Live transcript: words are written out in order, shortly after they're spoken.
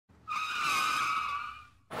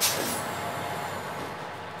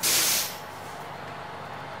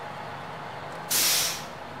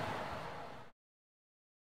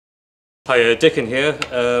Hi, Diccon here.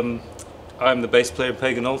 I'm the bass player in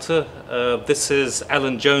Pagan Altar. This is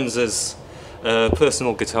Alan Jones's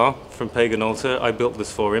personal guitar from Pagan Altar. I built this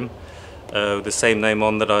for him, the same name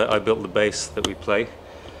on that I built the bass that we play.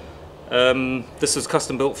 This was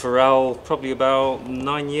custom built for Al probably about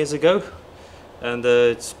 9 years ago, and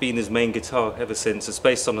it's been his main guitar ever since. It's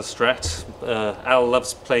based on a Strat. Al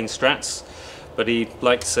loves playing Strats, but he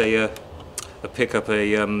likes a pickup,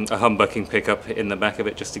 a humbucking pickup in the back of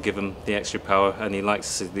it just to give him the extra power, and he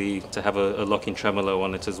likes to have a locking tremolo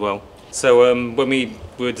on it as well. So when we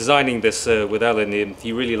were designing this with Alan,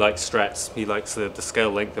 he really likes Strats. He likes the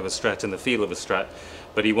scale length of a Strat and the feel of a Strat,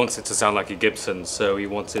 but he wants it to sound like a Gibson, so he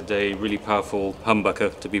wanted a really powerful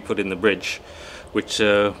humbucker to be put in the bridge, which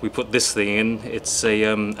we put this thing in. It's a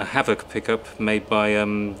Havoc pickup made by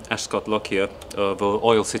Ascot Lockyer of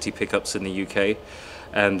Oil City Pickups in the UK.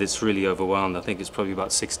 And it's really overwound. I think it's probably about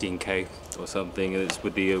 16k or something. And it's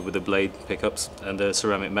with the blade pickups and the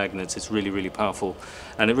ceramic magnets. It's really powerful,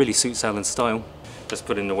 and it really suits Alan's style. Just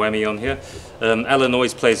putting the whammy on here. Alan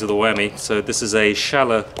always plays with the whammy, so this is a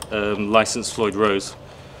Schaller licensed Floyd Rose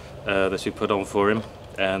that we put on for him,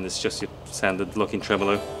 and it's just your standard locking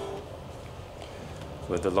tremolo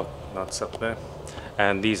with the lock nuts up there.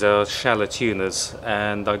 And these are Schaller tuners,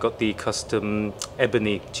 and I got the custom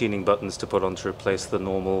ebony tuning buttons to put on to replace the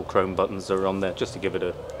normal chrome buttons that are on there, just to give it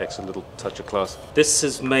an extra little touch of class. This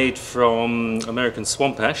is made from American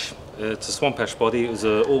swamp ash. It's a swamp ash body. It was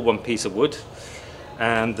all one piece of wood,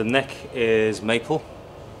 and the neck is maple,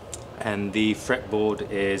 and the fretboard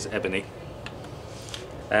is ebony.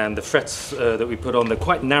 And the frets that we put on, they're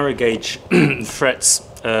quite narrow gauge frets.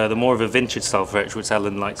 They're more of a vintage style fret, which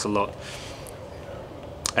Alan likes a lot.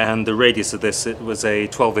 And the radius of this, it was a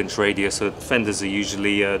 12-inch radius. So Fenders are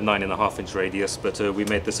usually 9.5-inch radius, but we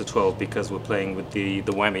made this a 12 because we're playing with the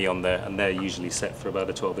whammy on there, and they're usually set for about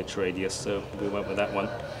a 12-inch radius, so we went with that one.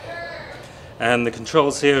 And the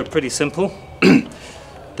controls here are pretty simple.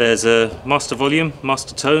 There's a master volume,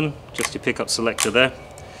 master tone, just your pickup selector there.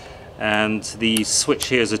 And the switch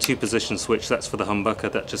here is a 2-position switch. That's for the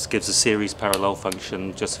humbucker. That just gives a series parallel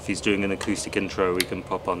function. Just if he's doing an acoustic intro, we can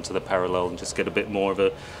pop onto the parallel and just get a bit more of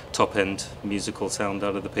a top-end musical sound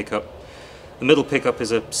out of the pickup. The middle pickup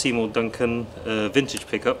is a Seymour Duncan vintage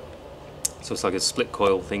pickup, so it's like a split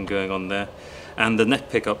coil thing going on there. And the neck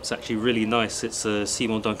pickup's actually really nice. It's a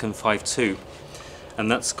Seymour Duncan 5.2. And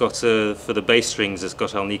that's got, for the bass strings, it's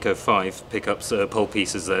got Alnico 5 pickups, pole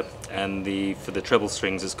pieces there, and for the treble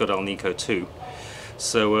strings, it's got Alnico 2.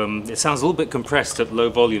 So it sounds a little bit compressed at low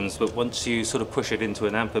volumes, but once you sort of push it into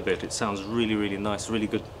an amp a bit, it sounds really nice, really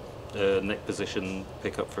good neck position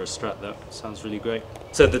pickup for a Strat. That sounds really great.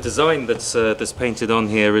 So the design that's painted on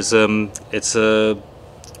here is it's a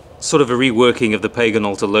sort of a reworking of the Pagan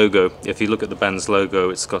Altar logo. If you look at the band's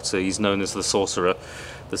logo, it's got he's known as the Sorcerer,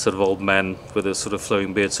 the sort of old man with a sort of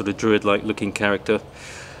flowing beard, sort of druid-like looking character.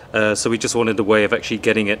 So we just wanted a way of actually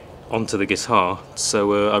getting it onto the guitar.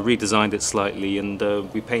 So I redesigned it slightly, and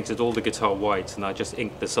we painted all the guitar white, and I just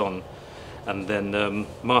inked this on, and then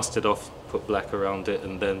masked off, put black around it,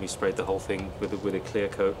 and then we sprayed the whole thing with a clear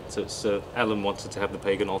coat. So it's, Alan wanted to have the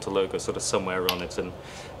Pagan Altar logo sort of somewhere on it, and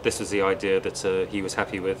this was the idea that he was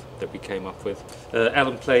happy with, that we came up with.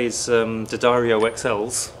 Alan plays D'Addario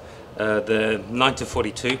XLs. The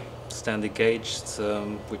 9-42 standard gauge,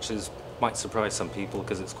 which might surprise some people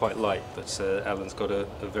because it's quite light, but Alan's got a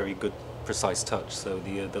very good precise touch, so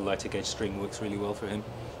the lighter gauge string works really well for him.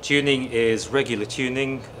 Tuning is regular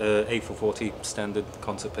tuning, A440 standard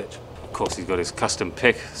concert pitch. Of course, he's got his custom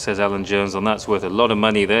pick, says Alan Jones on that. It's worth a lot of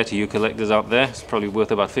money there to you collectors out there. It's probably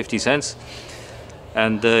worth about 50 cents.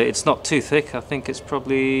 And it's not too thick. I think it's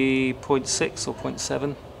probably 0.6 or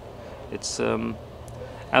 0.7. It's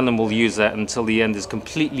Alan will use that until the end is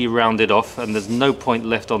completely rounded off and there's no point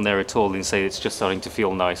left on there at all, and say it's just starting to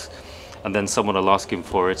feel nice. And then someone will ask him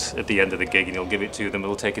for it at the end of the gig and he'll give it to them.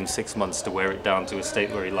 It'll take him 6 months to wear it down to a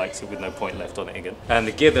state where he likes it with no point left on it again. And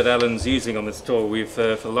the gear that Alan's using on this tour,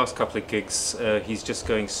 for the last couple of gigs, he's just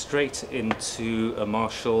going straight into a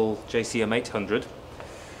Marshall JCM 800.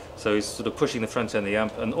 So he's sort of pushing the front end of the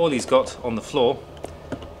amp, and all he's got on the floor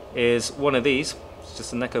is one of these. It's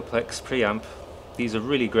just an Echoplex preamp. These are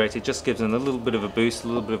really great. It just gives him a little bit of a boost, a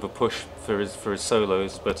little bit of a push for his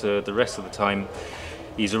solos, but the rest of the time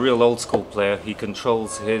he's a real old school player. He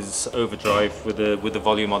controls his overdrive with the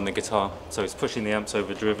volume on the guitar, so he's pushing the amps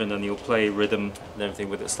overdriven, and he'll play rhythm and everything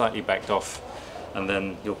with it slightly backed off, and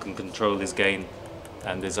then you can control his gain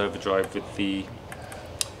and his overdrive with the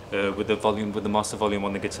with the master volume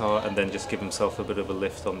on the guitar, and then just give himself a bit of a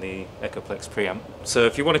lift on the Echoplex preamp. So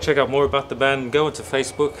if you want to check out more about the band, go onto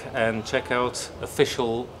Facebook and check out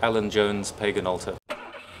official Alan Jones Pagan Altar.